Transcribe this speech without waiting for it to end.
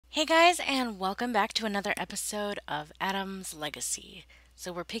Hey guys, and welcome back to another episode of Adam's Legacy.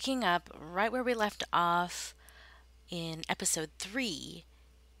 So, we're picking up right where we left off in episode 3,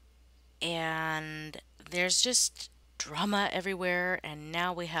 and there's just drama everywhere, and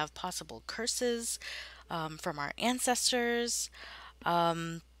now we have possible curses from our ancestors.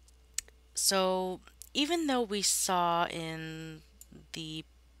 Um, so, even though we saw in the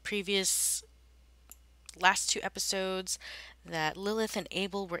previous last two episodes that Lilith and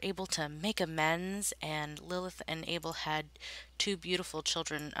Abel were able to make amends, and Lilith and Abel had two beautiful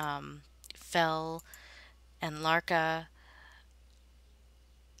children, Fel and Larka.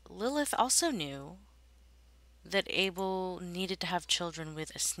 Lilith also knew that Abel needed to have children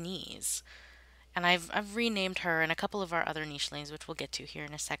with a sneeze. And I've renamed her and a couple of our other nichelings, which we'll get to here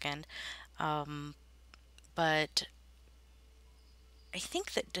in a second. Um, but I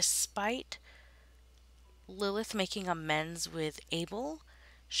think that despite Lilith making amends with Abel,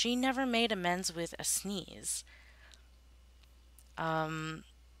 she never made amends with a sneeze. Um,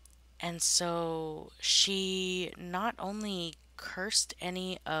 and so she not only cursed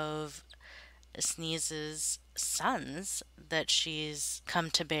any of Sneeze's sons that she's come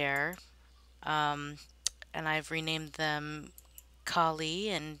to bear, um, and I've renamed them Kali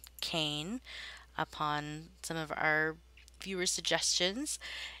and Cain upon some of our viewer suggestions,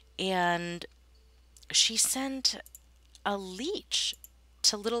 and she sent a leech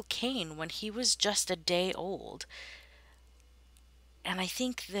to little Cain when he was just a day old. And I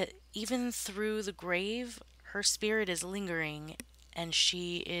think that even through the grave, her spirit is lingering, and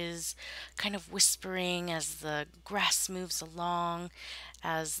she is kind of whispering as the grass moves along,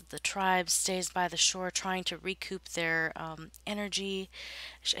 as the tribe stays by the shore trying to recoup their energy.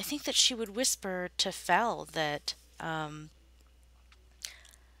 I think that she would whisper to Fel that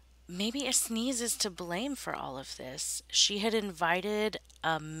maybe a sneeze is to blame for all of this. She had invited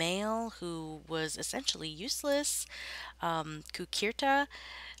a male who was essentially useless, Kukirta.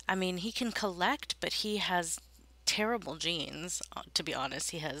 I mean, he can collect, but he has terrible genes, to be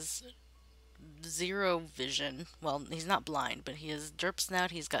honest. He has zero vision. Well, he's not blind, but he has derp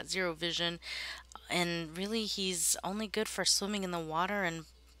snout, he's got zero vision, and really he's only good for swimming in the water and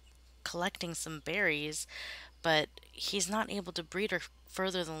collecting some berries, but he's not able to breed or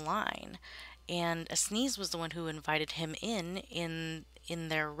further the line. And a sneeze was the one who invited him in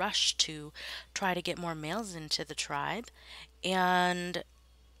their rush to try to get more males into the tribe. And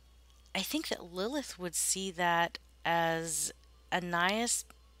I think that Lilith would see that as Anais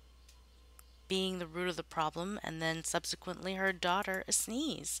being the root of the problem, and then subsequently her daughter a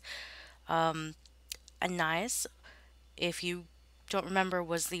sneeze. Anais, if you don't remember,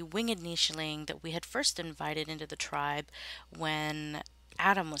 was the winged nicheling that we had first invited into the tribe when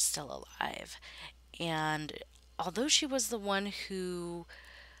Adam was still alive. And although she was the one who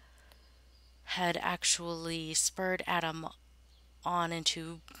had actually spurred Adam on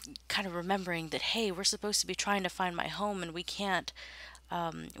into kind of remembering that, hey, we're supposed to be trying to find my home, and we can't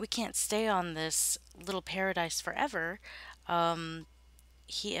stay on this little paradise forever.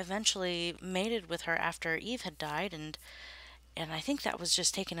 He eventually mated with her after Eve had died, and I think that was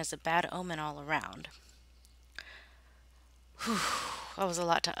just taken as a bad omen all around. That was a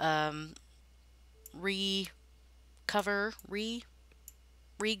lot to recover, re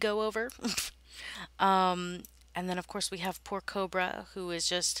go over. And then of course we have poor Cobra, who is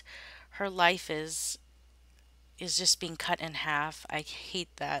just, her life is just being cut in half. I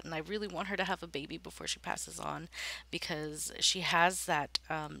hate that, and I really want her to have a baby before she passes on, because she has that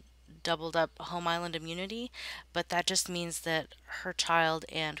doubled up home island immunity, but that just means that her child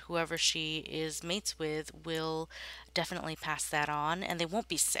and whoever she is mates with will definitely pass that on, and they won't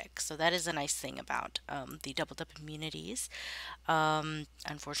be sick. So that is a nice thing about the doubled up immunities.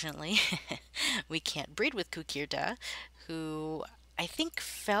 Unfortunately, we can't breed with Kukirta, who I think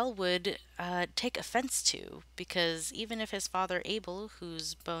Fel would take offense to, because even if his father Abel,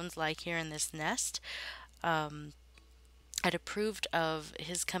 whose bones lie here in this nest, had approved of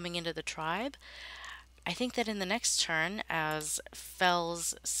his coming into the tribe, I think that in the next turn, as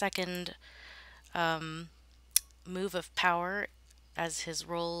Fel's second move of power as his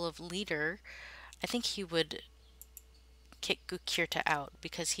role of leader, I think he would kick Gukirta out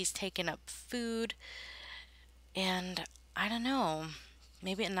because he's taken up food, and I don't know.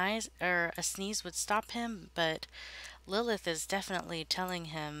 Maybe a nice or a sneeze would stop him, but Lilith is definitely telling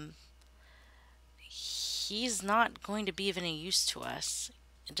him he's not going to be of any use to us,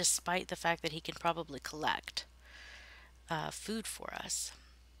 despite the fact that he can probably collect food for us.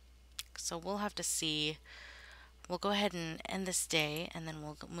 So we'll have to see. We'll go ahead and end this day, and then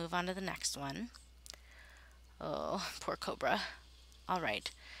we'll move on to the next one. Oh, poor Cobra. All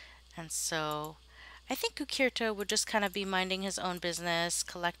right. And so I think Kukirta would just kind of be minding his own business,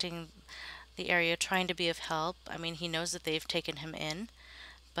 collecting the area, trying to be of help. I mean, he knows that they've taken him in,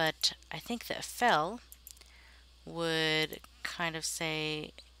 but I think that Fel would kind of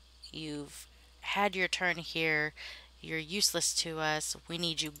say, "You've had your turn here. You're useless to us. We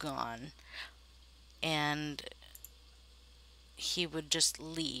need you gone." And he would just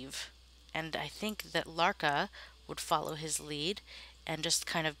leave. And I think that Larka would follow his lead and just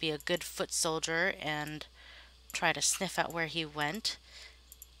kind of be a good foot soldier and try to sniff out where he went.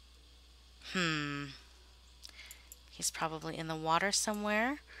 Hmm, he's probably in the water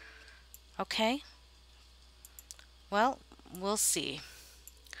somewhere. Okay, well, we'll see.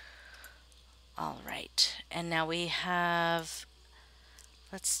 All right, and now we have.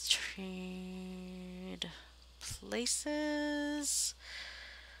 Let's trade places.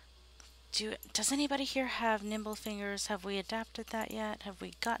 Does anybody here have nimble fingers? Have we adapted that yet? Have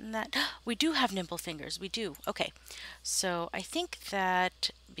we gotten that? We do have nimble fingers. We do. Okay. So I think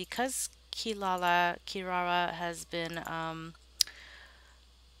that because Kirara has been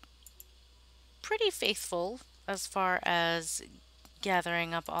pretty faithful as far as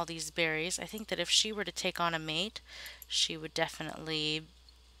gathering up all these berries, I think that if she were to take on a mate, she would definitely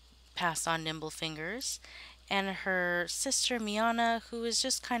pass on nimble fingers. And her sister Miana, who is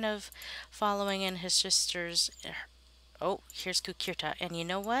just kind of following in his sister's. Oh, here's Kukirta. And you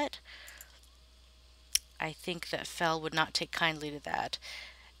know what? I think that Fel would not take kindly to that.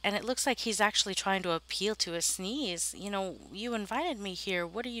 And it looks like he's actually trying to appeal to a sneeze. You invited me here.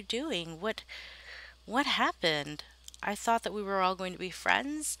 What are you doing? What happened? I thought that we were all going to be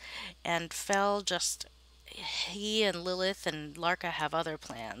friends, and Fel just he and Lilith and Larka have other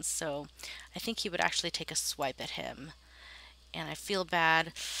plans, so I think he would actually take a swipe at him. And I feel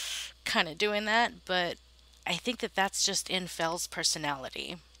bad kind of doing that, but I think that that's just in Fel's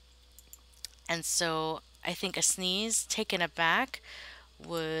personality. And so I think a sneeze taken aback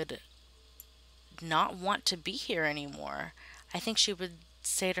would not want to be here anymore. I think she would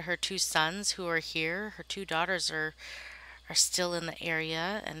say to her two sons who are here, her two daughters are still in the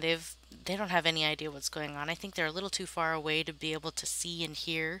area and they don't have any idea what's going on. I think they're a little too far away to be able to see and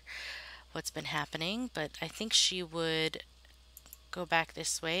hear what's been happening, but I think she would go back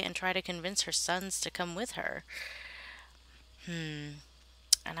this way and try to convince her sons to come with her. And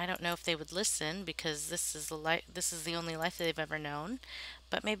I don't know if they would listen because this is the only life that they've ever known.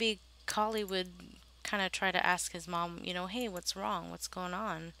 But maybe Collie would kind of try to ask his mom, hey, what's wrong? What's going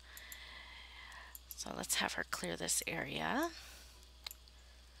on? So let's have her clear this area.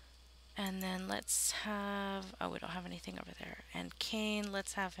 And then let's have, oh, we don't have anything over there. And Kane,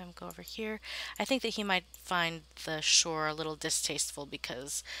 let's have him go over here. I think that he might find the shore a little distasteful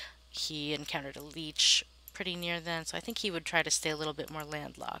because he encountered a leech pretty near then. So I think he would try to stay a little bit more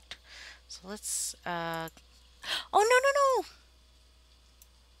landlocked. So let's, oh, no,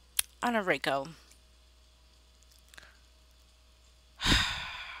 Anareko.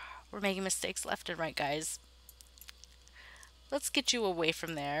 We're making mistakes left and right, guys. Let's get you away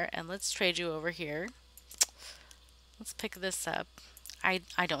from there and let's trade you over here. Let's pick this up. I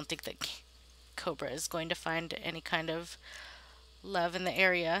don't think that Cobra is going to find any kind of love in the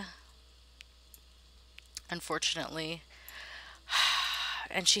area, unfortunately.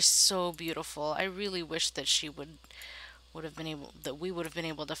 And she's so beautiful. I really wish that she would have been able that we would have been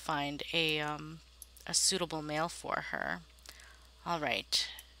able to find a suitable male for her. All right.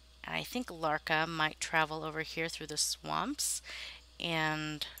 And I think Larka might travel over here through the swamps,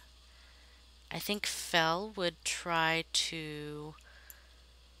 and I think Fel would try to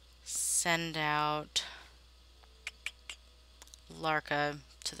send out Larka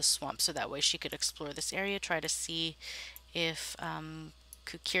to the swamp so that way she could explore this area, try to see if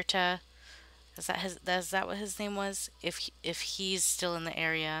Kukirta, is that what his name was? If he's still in the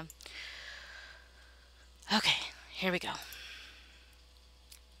area. Okay, here we go.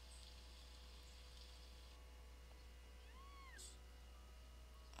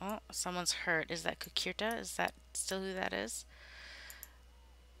 Oh, someone's hurt. Is that Kukirta? Is that still who that is?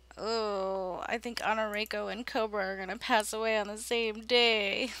 Oh, I think Anareko and Cobra are gonna pass away on the same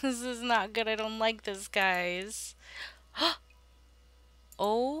day. This is not good. I don't like this, guys.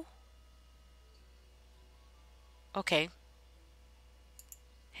 Oh, okay.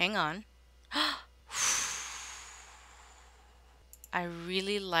 Hang on. I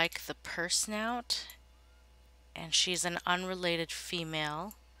really like the purse snout, and she's an unrelated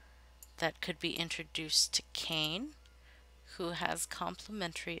female that could be introduced to Kane, who has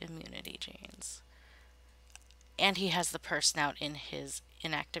complementary immunity genes. And he has the purse snout in his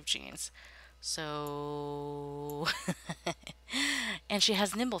inactive genes. So, and she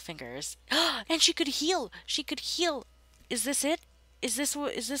has nimble fingers, and she could heal. She could heal. Is this it? Is this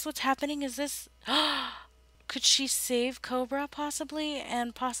what's happening? Is this? Could she save Cobra possibly,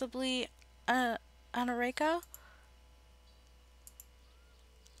 and possibly, uh, Anareko?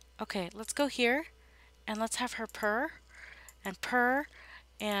 Okay, let's go here, and let's have her purr,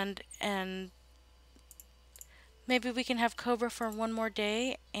 and maybe we can have Cobra for one more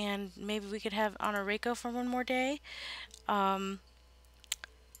day, and maybe we could have Anareko for one more day. Um,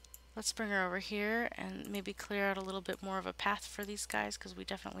 let's bring her over here and maybe clear out a little bit more of a path for these guys because we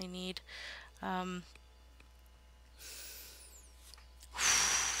definitely need. Um,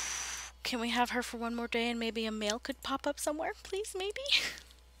 can we have her for one more day and maybe a male could pop up somewhere, please? Maybe.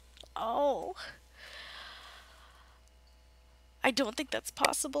 Oh, I don't think that's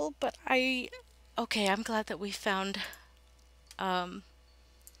possible, but I. Okay, I'm glad that we found um,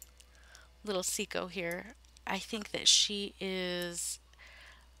 little Siko here. I think that she is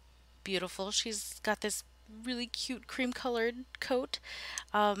beautiful. She's got this really cute cream colored coat,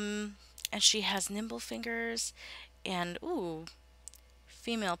 and she has nimble fingers and, ooh,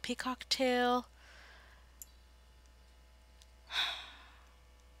 female peacock tail.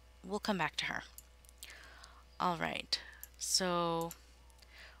 We'll come back to her. All right, so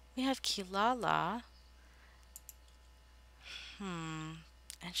we have Kilala, and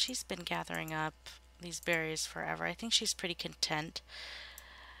she's been gathering up these berries forever. I think she's pretty content.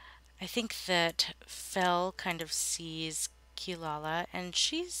 I think that Fel kind of sees Kilala, and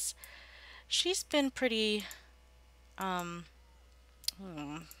she's been pretty. Um,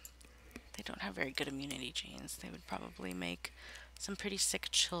 hmm, they don't have very good immunity genes. They would probably make some pretty sick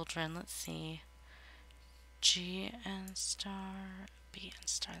children. Let's see. G and star, B and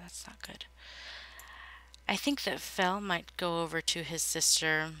star. That's not good. I think that Fel might go over to his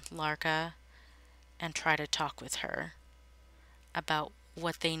sister Larka and try to talk with her about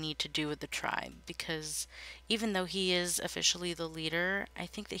what they need to do with the tribe because even though he is officially the leader, I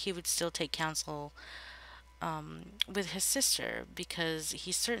think that he would still take counsel with his sister because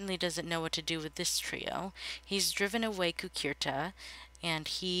he certainly doesn't know what to do with this trio. He's driven away Kukirta and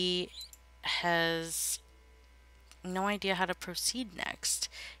he has no idea how to proceed next.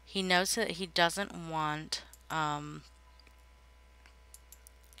 He knows that he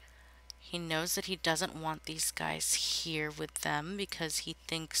knows that he doesn't want these guys here with them because he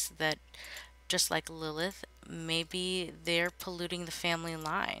thinks that just like Lillith, maybe they're polluting the family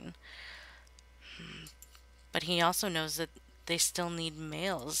line. But he also knows that they still need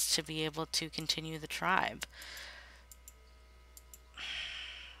males to be able to continue the tribe.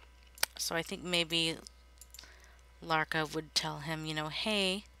 So I think maybe Larka would tell him,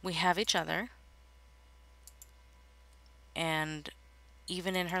 hey, we have each other. And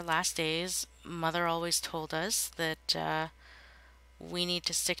even in her last days, Mother always told us that we need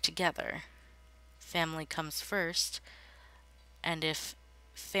to stick together. Family comes first. And if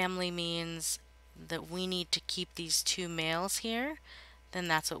family means that we need to keep these two males here, then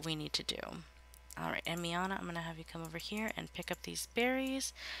that's what we need to do. All right, and Miana, I'm going to have you come over here and pick up these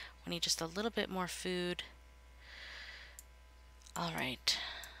berries. We need just a little bit more food. All right,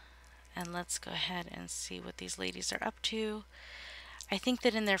 and let's go ahead and see what these ladies are up to. I think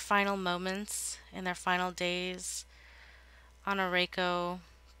that in their final moments, in their final days, Honoreko,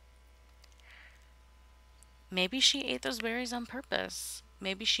 maybe she ate those berries on purpose.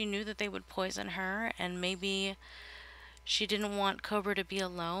 Maybe she knew that they would poison her, and maybe she didn't want Cobra to be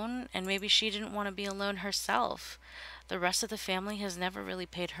alone, and maybe she didn't want to be alone herself. The rest of the family has never really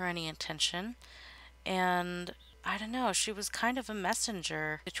paid her any attention, and I don't know, she was kind of a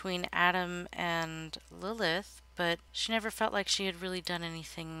messenger between Adam and Lillith, but she never felt like she had really done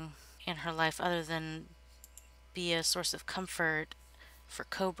anything in her life other than be a source of comfort for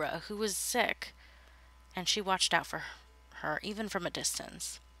Cobra, who was sick, and she watched out for her, even from a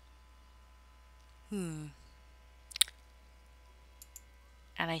distance. And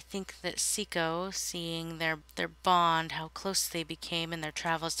I think that Siko, seeing their bond, how close they became in their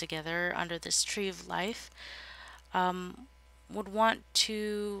travels together under this tree of life, would want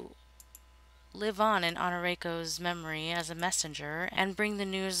to live on in Honoreko's memory as a messenger and bring the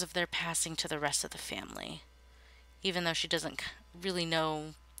news of their passing to the rest of the family, even though she doesn't really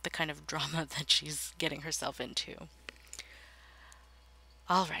know the kind of drama that she's getting herself into.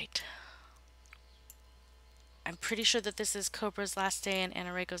 All right. I'm pretty sure that this is Cobra's last day and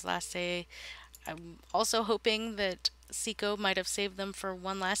Anareko's last day. I'm also hoping that Siko might have saved them for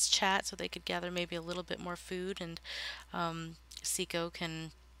one last chat so they could gather maybe a little bit more food and Siko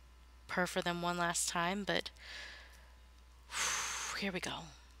can purr for them one last time. But here we go.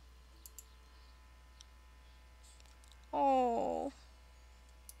 Oh,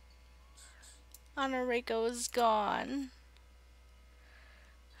 Honoriko is gone.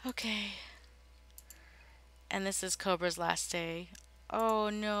 Okay. And this is Cobra's last day. Oh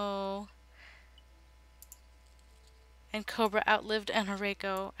no. And Cobra outlived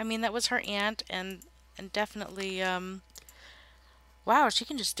Honoriko. I mean, that was her aunt, and definitely wow, she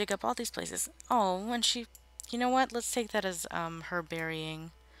can just dig up all these places. Oh, and she, you know what? Let's take that as her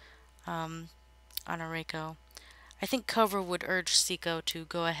burying um Honoriko. I think Cobra would urge Siko to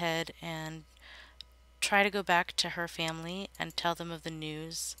go ahead and try to go back to her family and tell them of the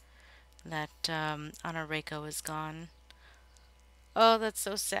news that Honoriko is gone. Oh, that's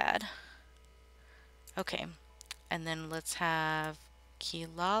so sad. Okay, and then let's have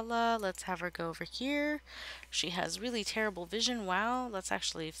Kilala. Let's have her go over here. She has really terrible vision. Wow, let's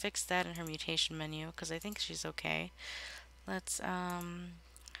actually fix that in her mutation menu because I think she's okay. Let's, I'm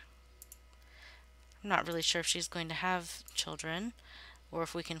not really sure if she's going to have children or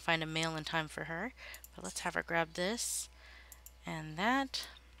if we can find a male in time for her. But let's have her grab this and that.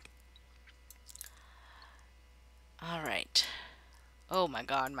 All right. Oh my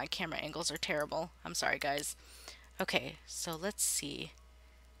god, my camera angles are terrible. I'm sorry, guys. Okay, so let's see.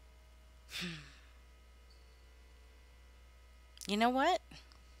 You know what?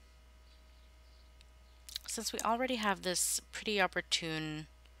 Since we already have this pretty opportunistic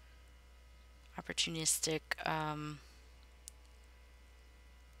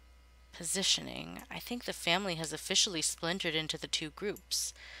positioning, I think the family has officially splintered into the two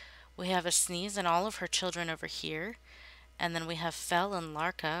groups. We have a Sneeze and all of her children over here, and then we have Fel and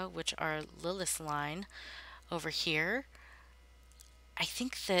Larka, which are Lilith's line, over here. I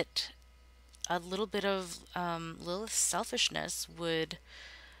think that a little bit of Lilith's selfishness would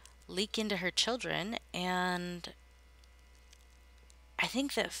leak into her children, and I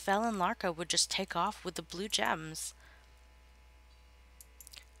think that Fel and Larka would just take off with the blue gems.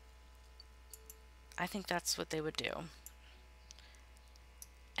 I think that's what they would do.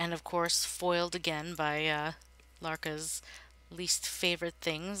 And of course, foiled again by Larka's least favorite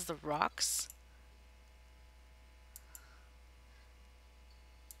things, the rocks.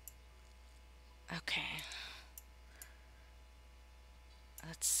 Okay.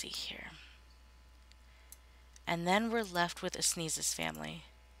 Let's see here. And then we're left with Sneeze's family.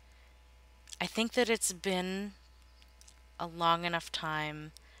 I think that it's been a long enough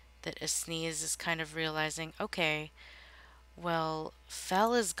time that Sneeze is kind of realizing, okay, well,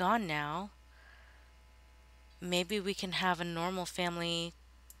 Fel is gone now. Maybe we can have a normal family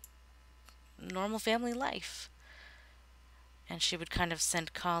life. And she would kind of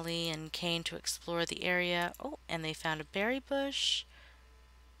send Kali and Kane to explore the area. Oh, and they found a berry bush.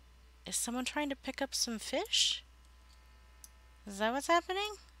 Is someone trying to pick up some fish? Is that what's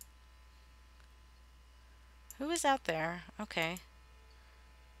happening? Who is out there? Okay.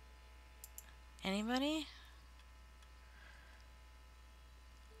 Anybody?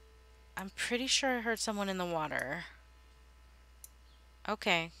 I'm pretty sure I heard someone in the water.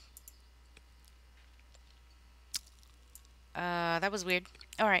 Okay. That was weird.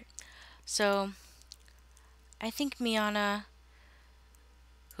 Alright. So, I think Miana,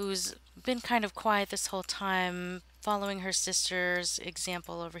 who's been kind of quiet this whole time, following her sister's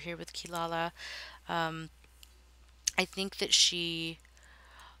example over here with Kilala, I think that she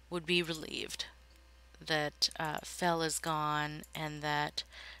would be relieved that Fel is gone and that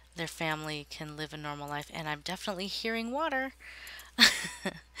their family can live a normal life. And I'm definitely hearing water.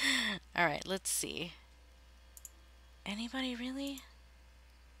 All right, let's see. Anybody really?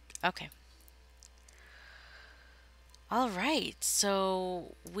 Okay. All right,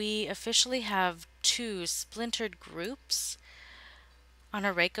 so we officially have two splintered groups.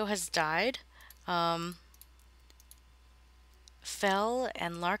 Honoreko has died. Um, Fel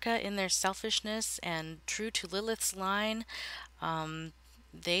and Larka, in their selfishness and true to Lilith's line, um,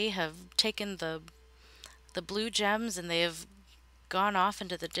 they have taken the blue gems and they have gone off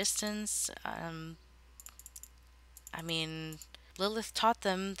into the distance. I mean, Lilith taught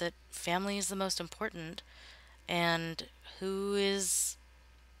them that family is the most important, and who is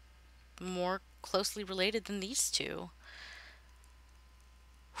more closely related than these two?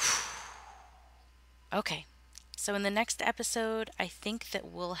 Okay, so in the next episode, I think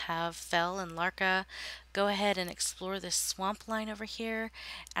that we'll have Fel and Larka go ahead and explore this swamp line over here,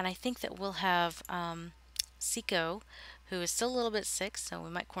 and I think that we'll have Siko, who is still a little bit sick, so we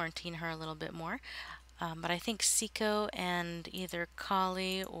might quarantine her a little bit more. But I think Siko and either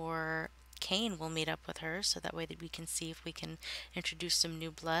Kali or Kane will meet up with her, so that way that we can see if we can introduce some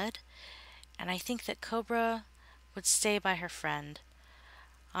new blood. And I think that Cobra would stay by her friend,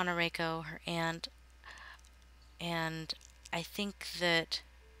 Honoreko, her aunt, And I think that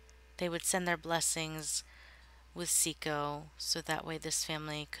they would send their blessings with Siko so that way this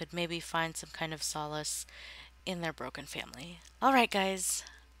family could maybe find some kind of solace in their broken family. All right, guys.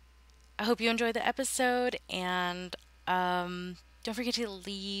 I hope you enjoyed the episode and don't forget to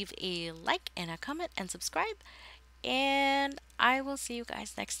leave a like and a comment and subscribe. And I will see you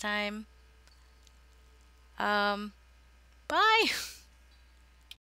guys next time. Um, bye.